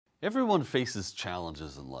Everyone faces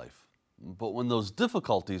challenges in life, but when those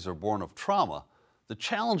difficulties are born of trauma, the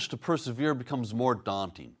challenge to persevere becomes more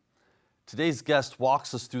daunting. Today's guest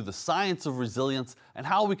walks us through the science of resilience and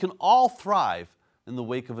how we can all thrive in the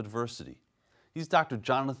wake of adversity. He's Dr.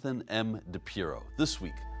 Jonathan M. DePierro, this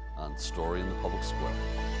week on Story in the Public Square.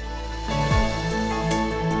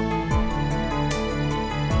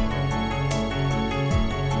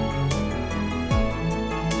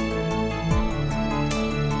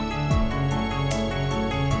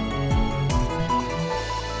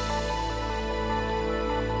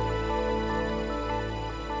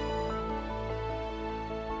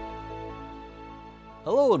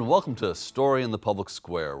 Hello and welcome to Story in the Public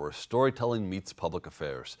Square, where storytelling meets public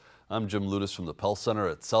affairs. I'm Jim Ludis from the Pell Center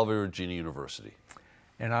at Salve Regina University.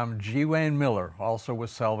 And I'm G. Wayne Miller, also with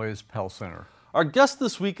Salve's Pell Center. Our guest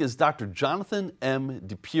this week is Dr. Jonathan M.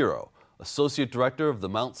 DePierro, Associate Director of the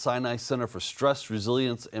Mount Sinai Center for Stress,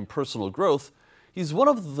 Resilience, and Personal Growth. He's one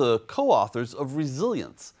of the co-authors of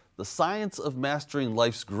Resilience, the Science of Mastering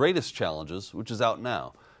Life's Greatest Challenges, which is out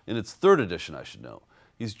now, in its third edition, I should know.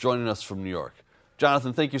 He's joining us from New York.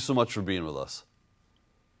 Jonathan, thank you so much for being with us.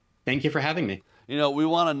 Thank you for having me. You know, we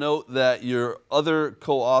want to note that your other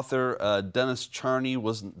co-author, Dr. Dennis Charney,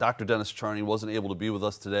 wasn't able to be with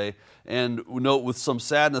us today. And we note with some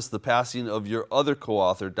sadness the passing of your other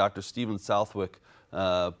co-author, Dr. Stephen Southwick.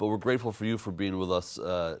 But we're grateful for you for being with us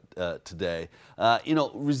today.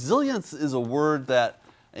 Resilience is a word that,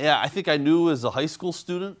 I think I knew as a high school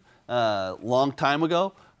student long time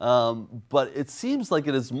ago. But it seems like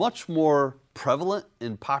it is much more prevalent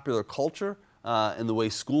in popular culture, in the way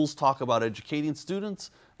schools talk about educating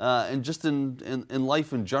students, and just in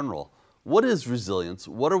life in general. What is resilience?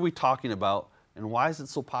 What are we talking about? And why is it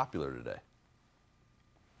so popular today?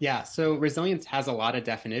 Yeah, so resilience has a lot of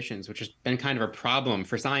definitions, which has been kind of a problem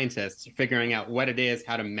for scientists, figuring out what it is,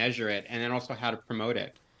 how to measure it, and then also how to promote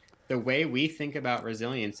it. The way we think about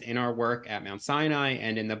resilience in our work at Mount Sinai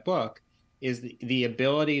and in the book is the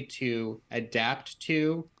ability to adapt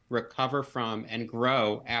to, recover from, and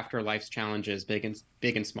grow after life's challenges, big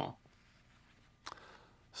and small.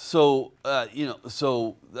 So, that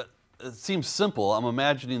it seems simple. I'm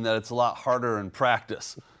imagining that it's a lot harder in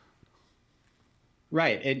practice.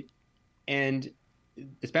 Right. And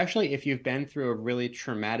especially if you've been through a really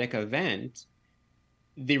traumatic event,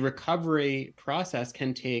 the recovery process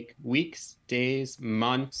can take weeks, days,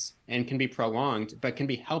 months, and can be prolonged, but can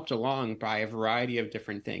be helped along by a variety of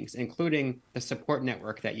different things, including the support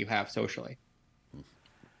network that you have socially.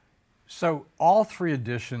 So all three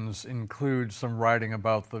editions include some writing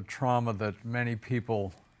about the trauma that many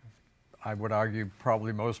people, I would argue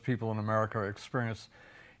probably most people in America, experience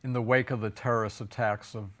in the wake of the terrorist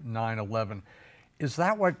attacks of 9/11. Is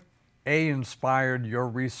that what A, inspired your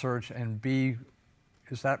research, and B,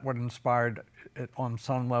 is that what inspired it on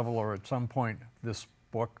some level or at some point this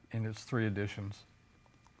book in its three editions?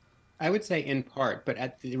 I would say in part, but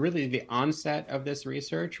at the onset of this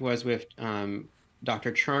research was with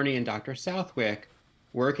Dr. Charney and Dr. Southwick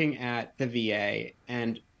working at the VA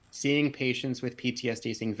and seeing patients with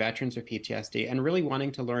PTSD, seeing veterans with PTSD, and really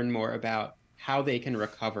wanting to learn more about how they can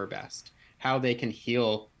recover best, how they can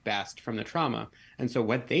heal best from the trauma. And so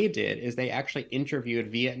what they did is they actually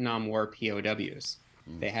interviewed Vietnam War POWs.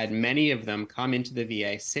 They had many of them come into the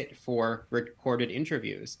VA, sit for recorded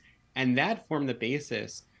interviews, and that formed the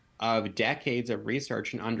basis of decades of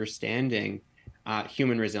research and understanding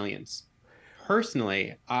human resilience.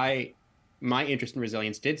 Personally, my interest in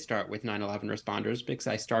resilience did start with 9/11 responders because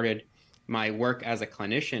I started my work as a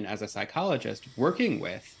clinician, as a psychologist, working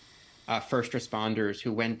with first responders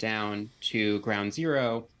who went down to Ground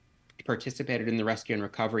Zero, participated in the rescue and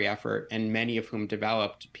recovery effort, and many of whom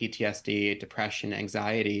developed PTSD, depression,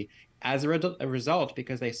 anxiety as a result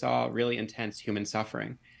because they saw really intense human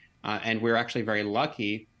suffering. And we're actually very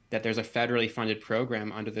lucky that there's a federally funded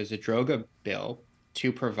program under the Zadroga bill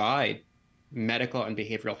to provide medical and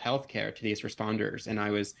behavioral health care to these responders. And I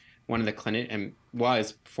was one of the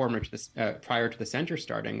prior to the center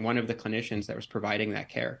starting, one of the clinicians that was providing that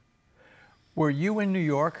care. Were you in New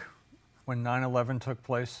York when 9/11 took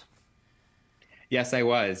place? Yes, I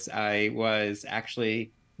was. I was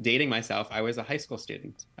actually dating myself. I was a high school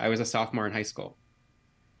student. I was a sophomore in high school.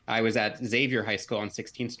 I was at Xavier High School on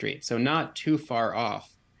 16th Street, so not too far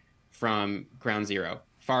off from Ground Zero.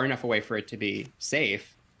 Far enough away for it to be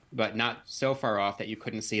safe, but not so far off that you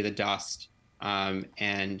couldn't see the dust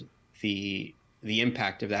and the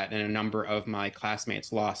impact of that. And a number of my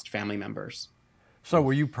classmates lost family members. So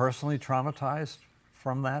were you personally traumatized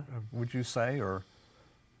from that, would you say, or?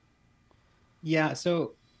 Yeah,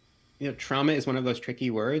 so trauma is one of those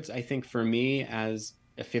tricky words. I think for me, as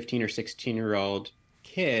a 15 or 16-year-old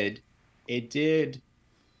kid, it did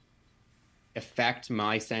affect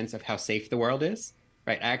my sense of how safe the world is.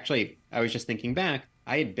 Right. Actually, I was just thinking back.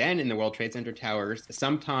 I had been in the World Trade Center towers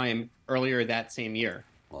sometime earlier that same year,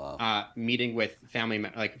 Wow. meeting with family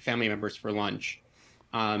members for lunch,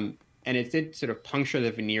 and it did sort of puncture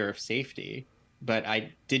the veneer of safety. But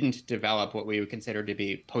I didn't develop what we would consider to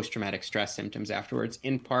be post-traumatic stress symptoms afterwards,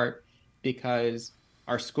 in part because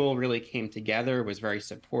our school really came together, was very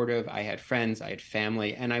supportive. I had friends, I had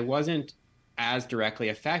family, and I wasn't as directly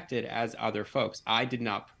affected as other folks. I did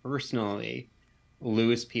not personally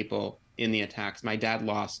lose people in the attacks. My dad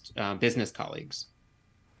lost business colleagues.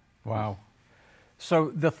 Wow.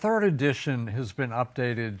 So the third edition has been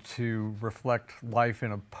updated to reflect life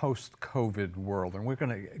in a post-COVID world, and we're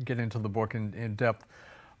going to get into the book in depth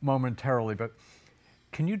momentarily, but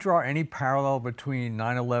can you draw any parallel between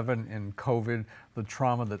 9/11 and COVID, the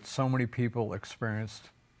trauma that so many people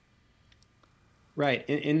experienced? Right.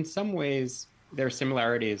 In some ways, there are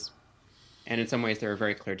similarities, and in some ways, there are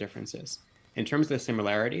very clear differences. In terms of the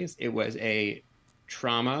similarities, it was a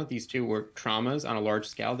trauma. These two were traumas on a large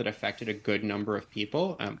scale that affected a good number of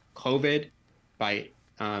people. COVID, by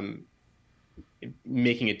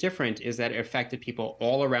making it different, is that it affected people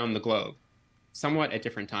all around the globe, somewhat at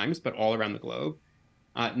different times, but all around the globe.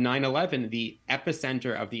 9/11, the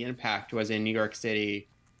epicenter of the impact was in New York City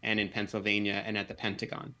and in Pennsylvania and at the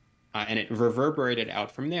Pentagon. And it reverberated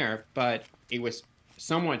out from there, but it was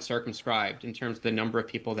somewhat circumscribed in terms of the number of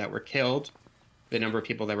people that were killed, the number of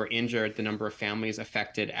people that were injured, the number of families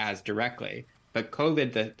affected as directly. But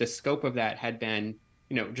COVID, the scope of that had been,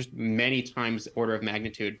 just many times order of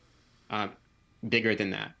magnitude bigger than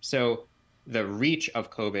that. So the reach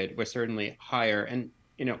of COVID was certainly higher. And,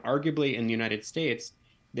 arguably in the United States,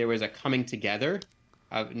 there was a coming together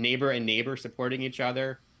of neighbor and neighbor supporting each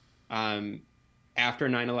other after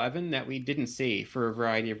 9/11 that we didn't see for a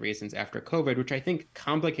variety of reasons after COVID, which I think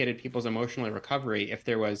complicated people's emotional recovery. If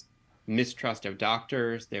there was mistrust of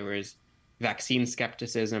doctors, there was vaccine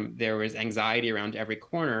skepticism, there was anxiety around every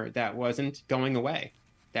corner that wasn't going away,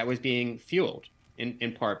 that was being fueled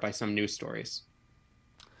in part by some news stories.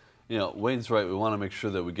 Wayne's right. We want to make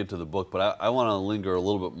sure that we get to the book, but I want to linger a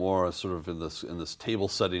little bit more, sort of in this table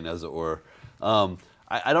setting, as it were.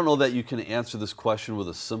 I don't know that you can answer this question with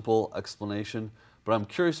a simple explanation, but I'm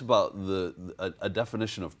curious about a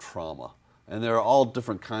definition of trauma. And there are all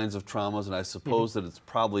different kinds of traumas, and I suppose that it's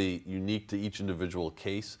probably unique to each individual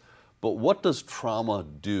case. But what does trauma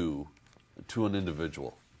do to an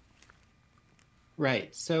individual?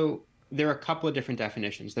 Right. So there are a couple of different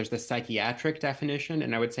definitions. There's the psychiatric definition,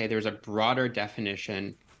 and I would say there's a broader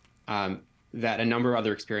definition that a number of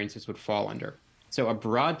other experiences would fall under. So a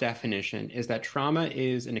broad definition is that trauma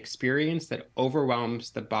is an experience that overwhelms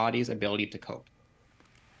the body's ability to cope.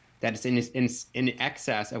 That is in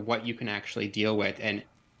excess of what you can actually deal with, and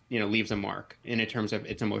leaves a mark in terms of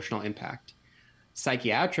its emotional impact.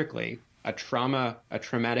 Psychiatrically, a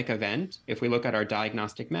traumatic event, if we look at our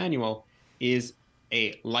diagnostic manual, is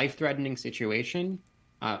a life-threatening situation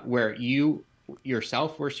where you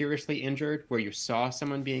yourself were seriously injured, where you saw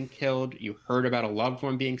someone being killed, you heard about a loved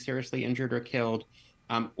one being seriously injured or killed,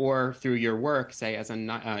 or through your work, say as a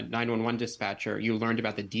 911 dispatcher, you learned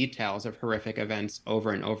about the details of horrific events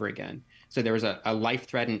over and over again. So there was a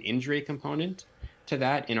life-threatening injury component to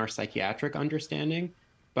that in our psychiatric understanding.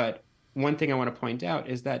 But one thing I want to point out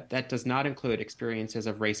is that that does not include experiences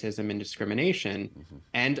of racism and discrimination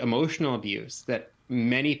and emotional abuse that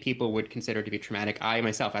many people would consider to be traumatic. I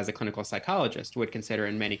myself, as a clinical psychologist, would consider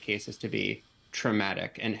in many cases to be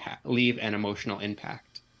traumatic and leave an emotional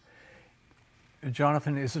impact.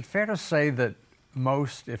 Jonathan, is it fair to say that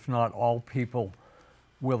most, if not all people,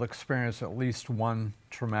 will experience at least one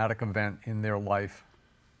traumatic event in their life?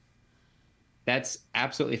 That's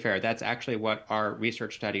absolutely fair. That's actually what our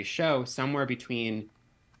research studies show. Somewhere between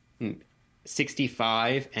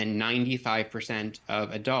 65 and 95%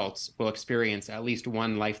 of adults will experience at least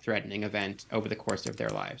one life-threatening event over the course of their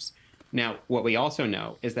lives. Now, what we also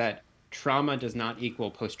know is that trauma does not equal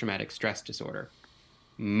post-traumatic stress disorder.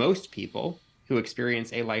 Most people who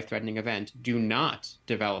experience a life-threatening event do not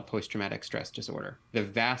develop post-traumatic stress disorder, the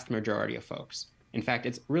vast majority of folks. In fact,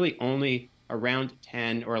 it's really only around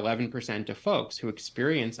 10 or 11% of folks who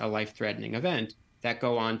experience a life-threatening event that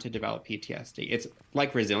go on to develop PTSD. It's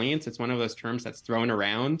like resilience. It's one of those terms that's thrown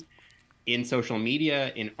around in social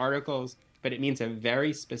media, in articles, but it means a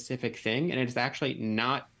very specific thing, and it's actually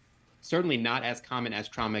certainly not as common as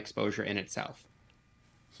trauma exposure in itself.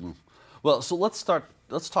 Well, so let's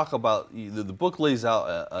talk about, the book lays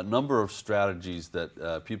out a number of strategies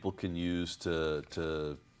that people can use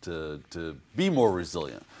to to be more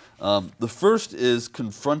resilient. The first is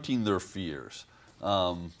confronting their fears.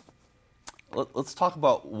 Let's talk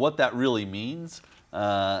about what that really means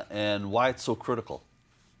and why it's so critical.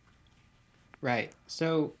 Right.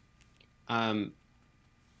 So,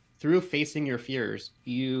 through facing your fears,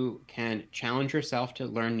 you can challenge yourself to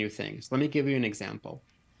learn new things. Let me give you an example.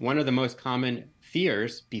 One of the most common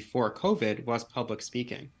fears before COVID was public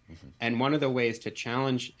speaking. Mm-hmm. And one of the ways to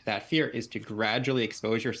challenge that fear is to gradually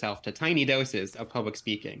expose yourself to tiny doses of public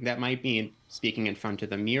speaking. That might mean speaking in front of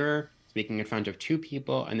the mirror, speaking in front of two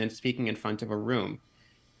people, and then speaking in front of a room.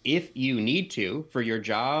 If you need to, for your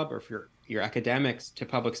job or for your academics, to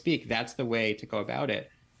public speak, that's the way to go about it.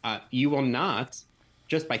 You will not,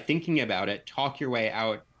 just by thinking about it, talk your way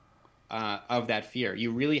out of that fear.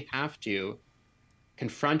 You really have to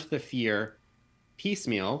confront the fear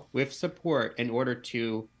piecemeal with support in order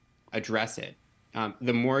to address it.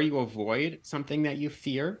 The more you avoid something that you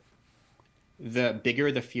fear, the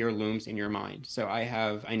bigger the fear looms in your mind. So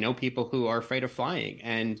I know people who are afraid of flying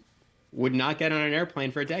and would not get on an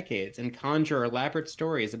airplane for decades and conjure elaborate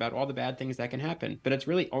stories about all the bad things that can happen. But it's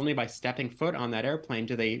really only by stepping foot on that airplane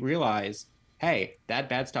do they realize, hey, that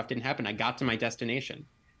bad stuff didn't happen. I got to my destination.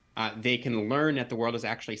 They can learn that the world is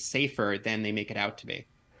actually safer than they make it out to be.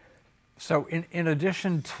 So in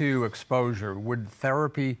addition to exposure, would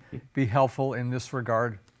therapy be helpful in this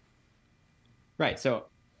regard? Right. So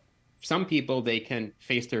some people, they can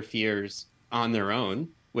face their fears on their own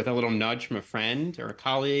with a little nudge from a friend or a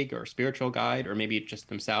colleague or a spiritual guide, or maybe just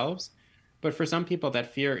themselves. But for some people,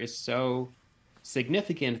 that fear is so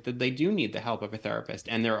significant that they do need the help of a therapist.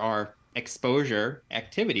 And there are exposure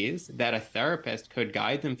activities that a therapist could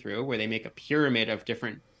guide them through, where they make a pyramid of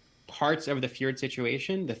different parts of the feared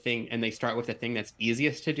situation, and they start with the thing that's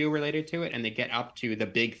easiest to do related to it, and they get up to the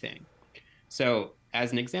big thing. So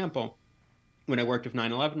as an example, when I worked with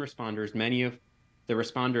 9/11 responders, many of the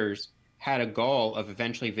responders had a goal of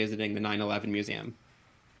eventually visiting the 9/11 museum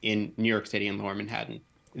in New York City and Lower Manhattan.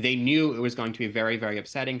 They knew it was going to be very, very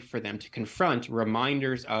upsetting for them to confront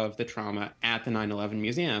reminders of the trauma at the 9/11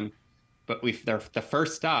 museum. But the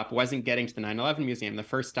first stop wasn't getting to the 9/11 museum. The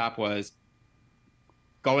first stop was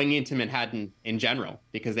going into Manhattan in general,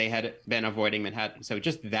 because they had been avoiding Manhattan. So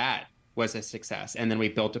just that was a success. And then we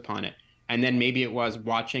built upon it. And then maybe it was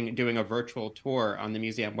doing a virtual tour on the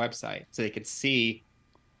museum website so they could see,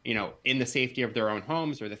 in the safety of their own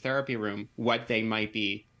homes or the therapy room, what they might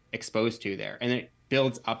be exposed to there. And it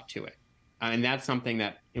builds up to it. And that's something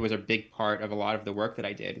that it was a big part of a lot of the work that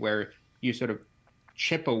I did, where you sort of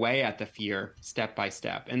chip away at the fear step by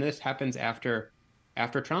step. And this happens after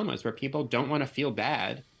traumas, where people don't want to feel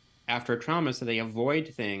bad after trauma, so they avoid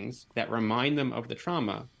things that remind them of the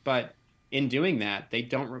trauma. But in doing that, they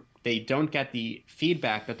don't get the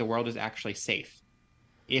feedback that the world is actually safe.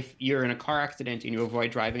 If you're in a car accident and you avoid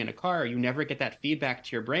driving in a car, you never get that feedback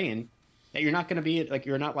to your brain that you're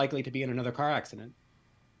not likely to be in another car accident.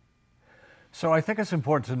 So I think it's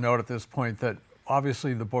important to note at this point that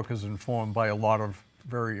obviously the book is informed by a lot of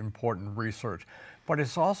very important research, but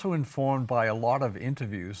it's also informed by a lot of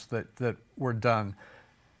interviews that were done,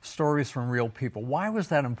 stories from real people. Why was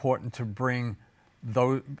that important to bring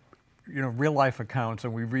those, real life accounts,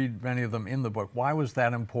 and we read many of them in the book? Why was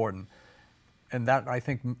that important? And that, I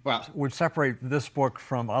think, would separate this book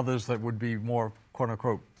from others that would be more, quote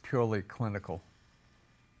unquote, purely clinical.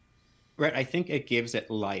 Right. I think it gives it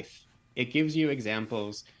life. It gives you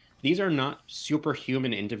examples. These are not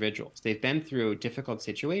superhuman individuals. They've been through difficult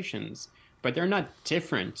situations, but they're not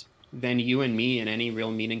different than you and me in any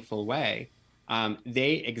real meaningful way.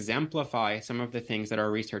 They exemplify some of the things that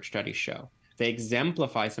our research studies show. They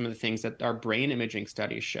exemplify some of the things that our brain imaging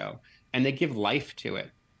studies show, and they give life to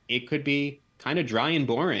it. It could be kind of dry and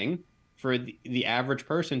boring for the average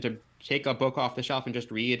person to take a book off the shelf and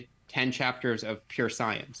just read 10 chapters of pure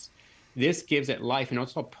science. This gives it life and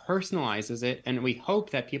also personalizes it, and we hope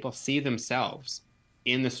that people see themselves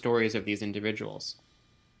in the stories of these individuals.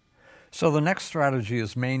 So the next strategy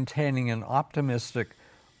is maintaining an optimistic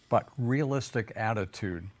but realistic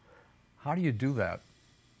attitude. How do you do that?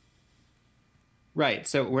 Right.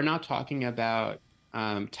 So we're not talking about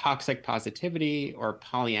toxic positivity or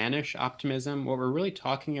Pollyannish optimism. What we're really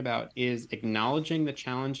talking about is acknowledging the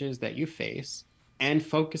challenges that you face and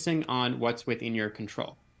focusing on what's within your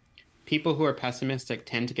control. People who are pessimistic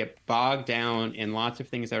tend to get bogged down in lots of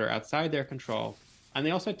things that are outside their control. And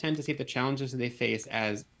they also tend to see the challenges that they face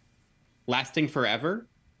as lasting forever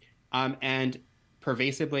and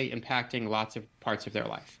pervasively impacting lots of parts of their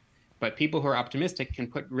life. But people who are optimistic can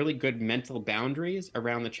put really good mental boundaries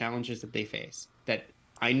around the challenges that they face. That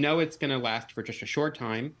I know it's going to last for just a short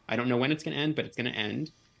time. I don't know when it's going to end, but it's going to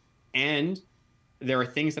end. And there are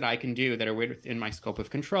things that I can do that are within my scope of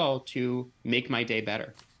control to make my day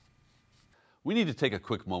better. We need to take a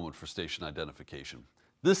quick moment for station identification.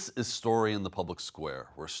 This is Story in the Public Square,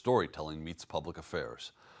 where storytelling meets public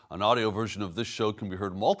affairs. An audio version of this show can be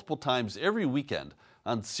heard multiple times every weekend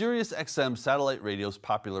on Sirius XM satellite radio's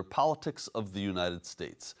popular Politics of the United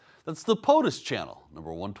States. That's the POTUS channel,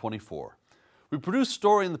 number 124. We produce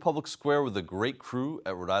Story in the Public Square with a great crew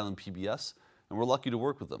at Rhode Island PBS, and we're lucky to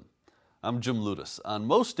work with them. I'm Jim Ludis. On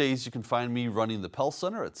most days, you can find me running the Pell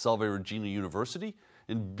Center at Salve Regina University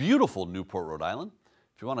in beautiful Newport, Rhode Island.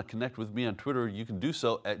 If you want to connect with me on Twitter, you can do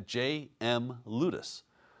so at JMLudis.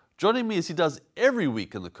 Joining me as he does every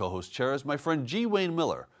week in the co-host chair is my friend G. Wayne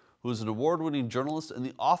Miller, who is an award-winning journalist and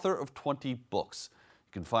the author of 20 books.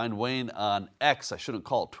 You can find Wayne on X, I shouldn't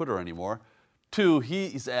call it Twitter anymore.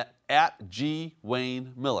 He's at G.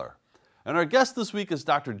 Wayne Miller. And our guest this week is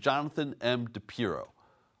Dr. Jonathan M. DePierro,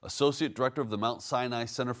 Associate Director of the Mount Sinai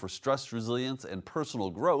Center for Stress Resilience and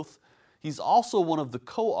Personal Growth. He's also one of the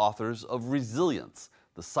co-authors of Resilience,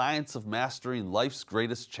 the Science of Mastering Life's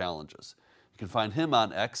Greatest Challenges. You can find him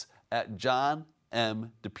on X at John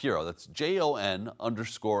M. DePierro. That's JON_M_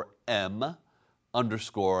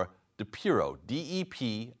 DePierro,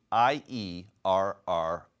 DEPIERRO.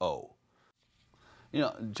 You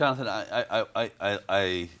know, Jonathan,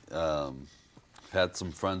 I had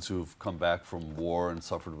some friends who've come back from war and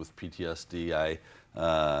suffered with PTSD. I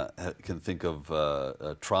can think of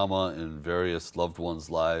trauma in various loved ones'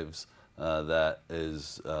 lives that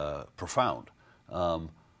is profound.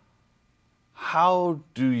 How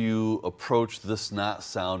do you approach this not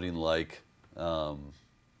sounding like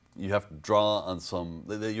you have to draw on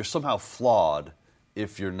that you're somehow flawed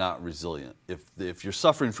if you're not resilient? If you're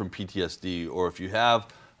suffering from PTSD, or if you have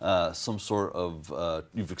some sort of,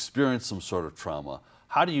 you've experienced some sort of trauma,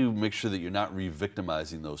 how do you make sure that you're not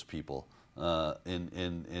re-victimizing those people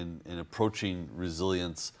in approaching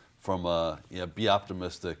resilience from be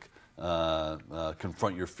optimistic,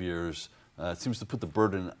 confront your fears? It seems to put the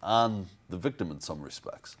burden on the victim in some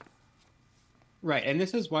respects. Right, and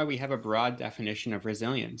this is why we have a broad definition of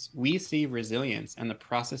resilience. We see resilience and the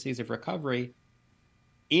processes of recovery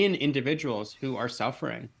in individuals who are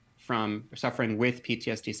suffering with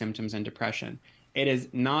PTSD symptoms and depression. It is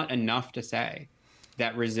not enough to say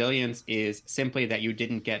that resilience is simply that you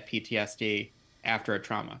didn't get PTSD after a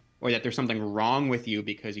trauma, or that there's something wrong with you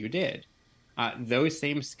because you did. Those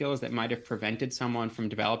same skills that might have prevented someone from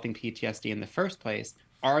developing PTSD in the first place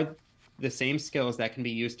are the same skills that can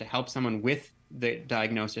be used to help someone with the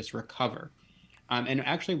diagnosis recover. And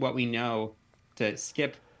actually what we know, to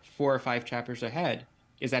skip 4 or 5 chapters ahead,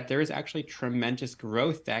 is that there is actually tremendous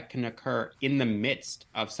growth that can occur in the midst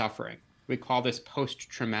of suffering. We call this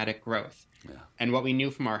post-traumatic growth. Yeah. And what we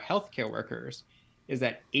knew from our healthcare workers is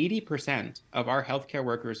that 80% of our healthcare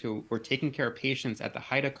workers who were taking care of patients at the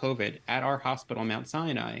height of COVID at our hospital, Mount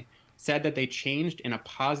Sinai, said that they changed in a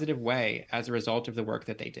positive way as a result of the work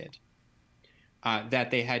that they did. That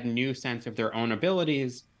they had a new sense of their own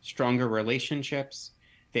abilities, stronger relationships,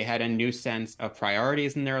 they had a new sense of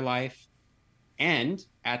priorities in their life. And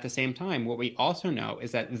at the same time, what we also know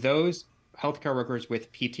is that those healthcare workers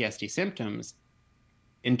with PTSD symptoms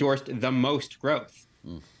endorsed the most growth.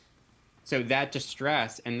 So that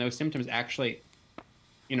distress and those symptoms actually,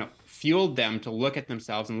 fueled them to look at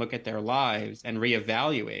themselves and look at their lives and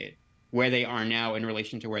reevaluate where they are now in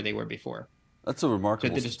relation to where they were before. That's a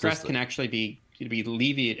remarkable So the distress statistic. can actually be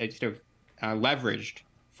alleviated, leveraged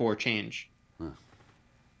for change.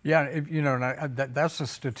 Yeah, that's a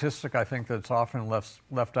statistic I think that's often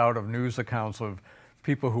left out of news accounts of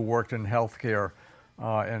people who worked in healthcare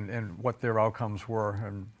and what their outcomes were.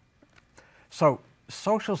 And so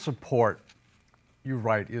social support, you're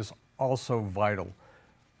right, is also vital.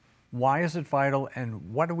 Why is it vital,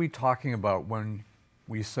 and what are we talking about when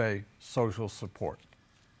we say social support?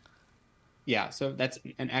 Yeah, so that's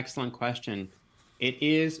an excellent question. It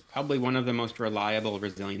is probably one of the most reliable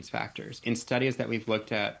resilience factors. In studies that we've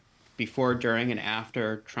looked at before, during, and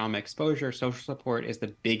after trauma exposure, social support is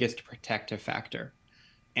the biggest protective factor.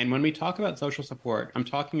 And when we talk about social support, I'm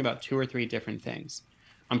talking about 2 or 3 different things.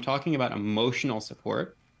 I'm talking about emotional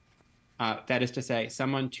support. That is to say,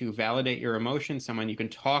 someone to validate your emotions, someone you can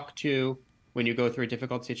talk to when you go through a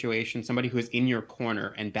difficult situation, somebody who is in your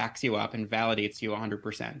corner and backs you up and validates you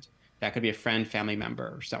 100%. That could be a friend, family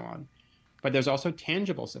member, or so on. But there's also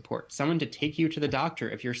tangible support, someone to take you to the doctor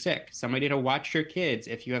if you're sick, somebody to watch your kids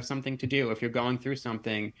if you have something to do, if you're going through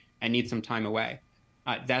something and need some time away.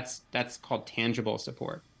 That's called tangible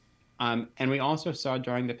support. And we also saw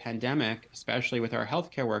during the pandemic, especially with our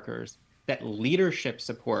healthcare workers, that leadership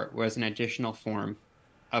support was an additional form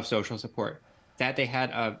of social support, that they had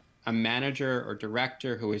a manager or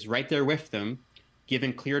director who was right there with them,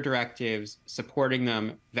 giving clear directives, supporting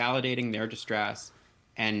them, validating their distress,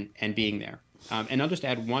 and being there. And I'll just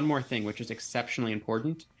add one more thing, which is exceptionally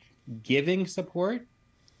important. Giving support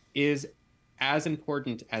is as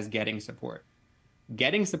important as getting support.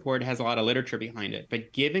 Getting support has a lot of literature behind it,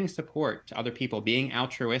 but giving support to other people, being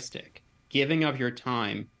altruistic, giving of your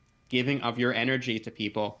time, giving of your energy to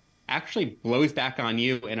people actually blows back on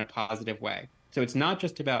you in a positive way. So it's not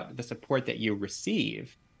just about the support that you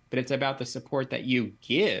receive, but it's about the support that you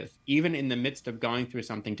give, even in the midst of going through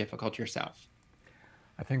something difficult yourself.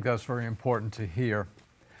 I think that's very important to hear.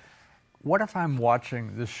 What if I'm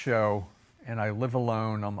watching this show and I live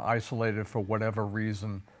alone, I'm isolated for whatever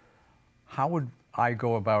reason? How would I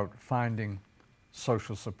go about finding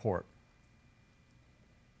social support?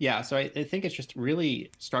 Yeah, so I think it just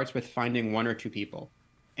really starts with finding one or two people.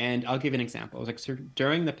 And I'll give you an example. It was like, so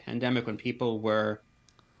during the pandemic, when people were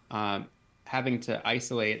having to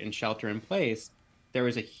isolate and shelter in place, there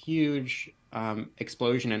was a huge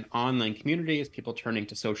explosion in online communities, people turning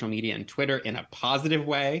to social media and Twitter in a positive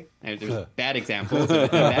way. There's bad examples in a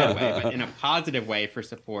bad way, but in a positive way for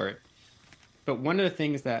support. But one of the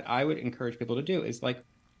things that I would encourage people to do is like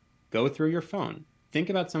go through your phone. Think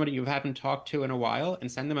about somebody you haven't talked to in a while and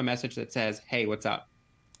send them a message that says, hey, what's up?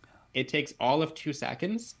 It takes all of 2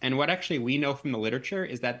 seconds. And what actually we know from the literature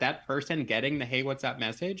is that that person getting the hey, what's up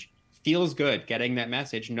message feels good getting that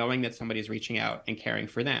message, knowing that somebody's reaching out and caring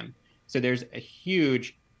for them. So there's a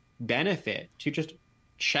huge benefit to just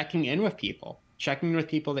checking in with people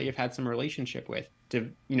that you've had some relationship with, to,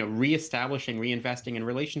 reestablishing, reinvesting in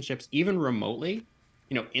relationships, even remotely.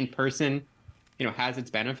 In person, has its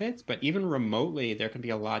benefits, but even remotely, there can be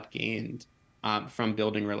a lot gained from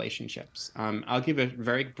building relationships. I'll give a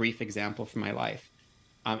very brief example from my life.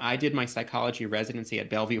 I did my psychology residency at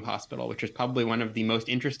Bellevue Hospital, which is probably one of the most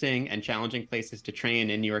interesting and challenging places to train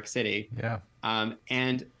in New York City. Yeah.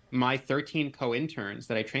 And my 13 co-interns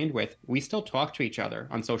that I trained with, we still talk to each other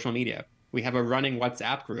on social media. We have a running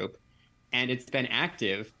WhatsApp group, and it's been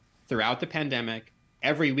active throughout the pandemic.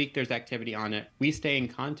 Every week there's activity on it. We stay in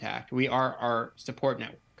contact. We are our support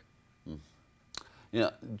network.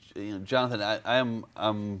 Jonathan,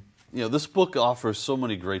 I'm this book offers so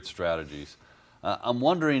many great strategies. I'm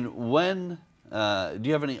wondering do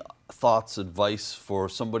you have any thoughts, advice for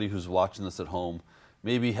somebody who's watching this at home,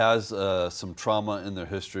 maybe has some trauma in their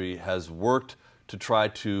history, has worked to try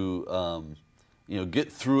to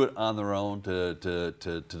get through it on their own,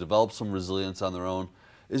 to develop some resilience on their own?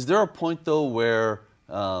 Is there a point though where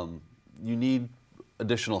you need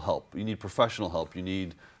additional help? You need professional help. You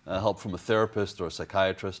need help from a therapist or a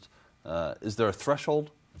psychiatrist. Is there a threshold?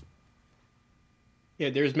 Yeah,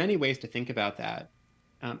 there's many ways to think about that.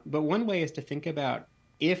 But one way is to think about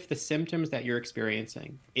if the symptoms that you're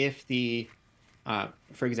experiencing, if the,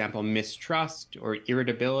 for example, mistrust or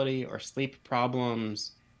irritability or sleep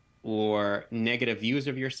problems or negative views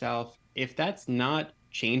of yourself, if that's not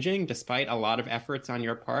changing despite a lot of efforts on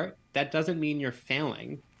your part, that doesn't mean you're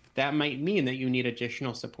failing. That might mean that you need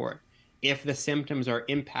additional support. If the symptoms are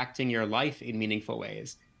impacting your life in meaningful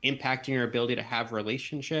ways, impacting your ability to have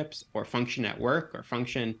relationships or function at work or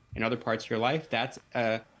function in other parts of your life, that's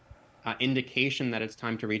an indication that it's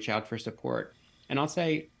time to reach out for support. And I'll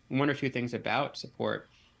say one or two things about support.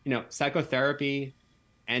 Psychotherapy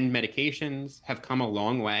and medications have come a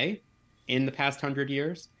long way in the past 100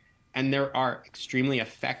 years, and there are extremely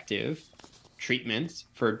effective treatments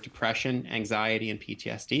for depression, anxiety, and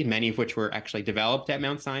PTSD, many of which were actually developed at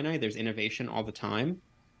Mount Sinai. There's innovation all the time.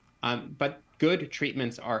 But good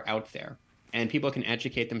treatments are out there, and people can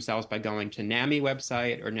educate themselves by going to NAMI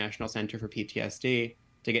website or National Center for PTSD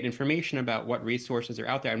to get information about what resources are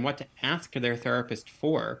out there and what to ask their therapist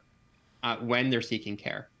for when they're seeking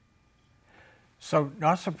care. So,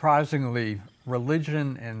 not surprisingly,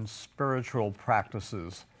 religion and spiritual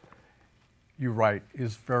practices, you write,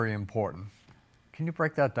 is very important. Can you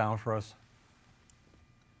break that down for us?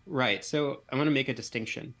 Right. So I want to make a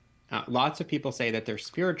distinction. Lots of people say that they're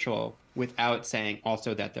spiritual without saying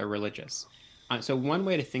also that they're religious. So one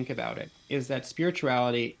way to think about it is that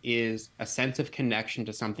spirituality is a sense of connection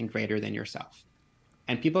to something greater than yourself.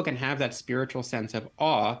 And people can have that spiritual sense of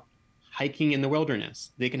awe hiking in the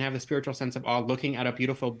wilderness. They can have the spiritual sense of awe looking at a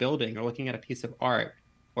beautiful building or looking at a piece of art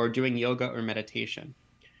or doing yoga or meditation.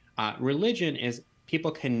 Religion is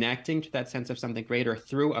people connecting to that sense of something greater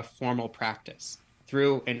through a formal practice,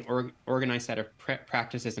 through an organized set of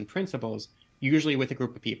practices and principles, usually with a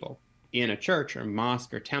group of people in a church or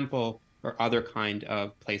mosque or temple or other kind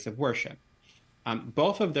of place of worship.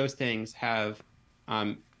 Both of those things have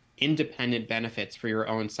independent benefits for your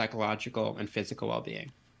own psychological and physical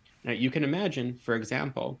well-being. Now, you can imagine, for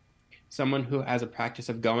example, someone who has a practice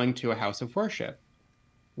of going to a house of worship.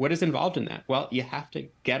 What is involved in that? Well, you have to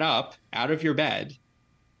get up out of your bed,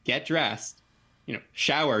 get dressed,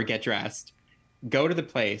 shower, get dressed, go to the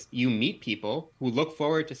place. You meet people who look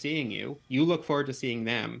forward to seeing you. You look forward to seeing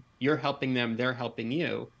them. You're helping them. They're helping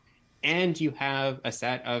you. And you have a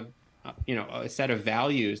set of,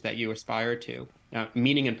 values that you aspire to,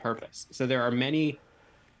 meaning and purpose. So there are many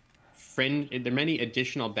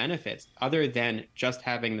additional benefits other than just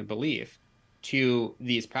having the belief to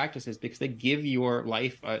these practices, because they give your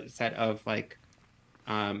life a set of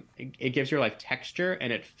it gives your life texture,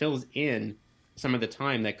 and it fills in some of the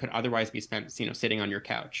time that could otherwise be spent, sitting on your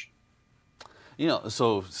couch.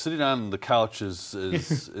 So sitting on the couch is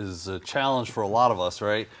a challenge for a lot of us,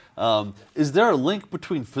 right? Is there a link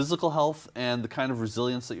between physical health and the kind of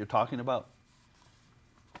resilience that you're talking about?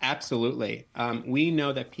 Absolutely. We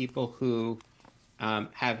know that people who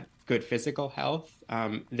have good physical health,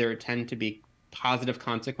 there tend to be positive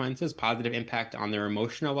consequences, positive impact on their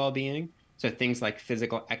emotional well-being. So things like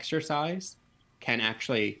physical exercise can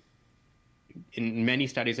actually, in many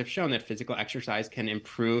studies have shown that physical exercise can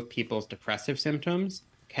improve people's depressive symptoms,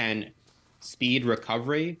 can speed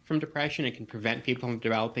recovery from depression, it can prevent people from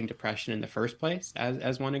developing depression in the first place,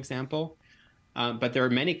 as one example. But there are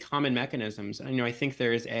many common mechanisms. I think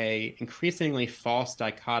there is a increasingly false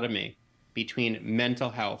dichotomy between mental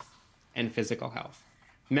health and physical health.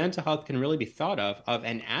 Mental health can really be thought of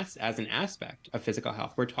as an aspect of physical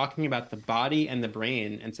health. We're talking about the body and the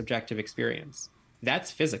brain and subjective experience.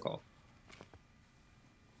 That's physical.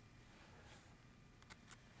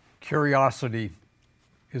 Curiosity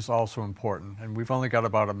is also important, and we've only got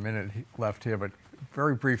about a minute left here, but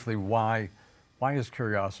very briefly, why is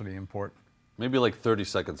curiosity important? Maybe like 30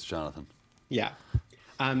 seconds, Jonathan. Yeah.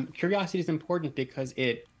 Curiosity is important because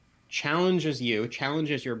it challenges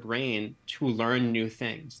your brain to learn new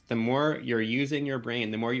things. The more you're using your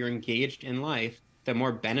brain, the more you're engaged in life, the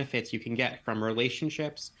more benefits you can get from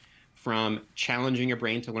relationships, from challenging your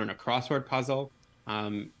brain to learn a crossword puzzle,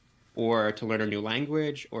 or to learn a new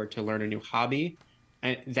language, or to learn a new hobby.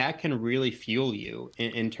 And that can really fuel you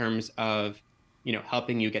in terms of,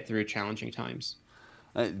 helping you get through challenging times.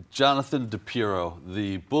 Jonathan DePierro,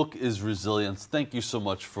 the book is Resilience. Thank you so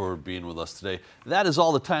much for being with us today. That is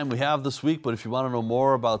all the time we have this week, but if you want to know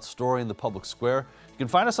more about Story in the Public Square, you can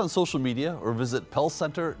find us on social media or visit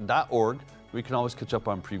pellcenter.org, where you can always catch up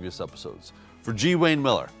on previous episodes. For G. Wayne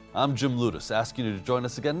Miller, I'm Jim Ludis, asking you to join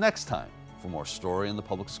us again next time for more Story in the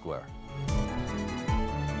Public Square.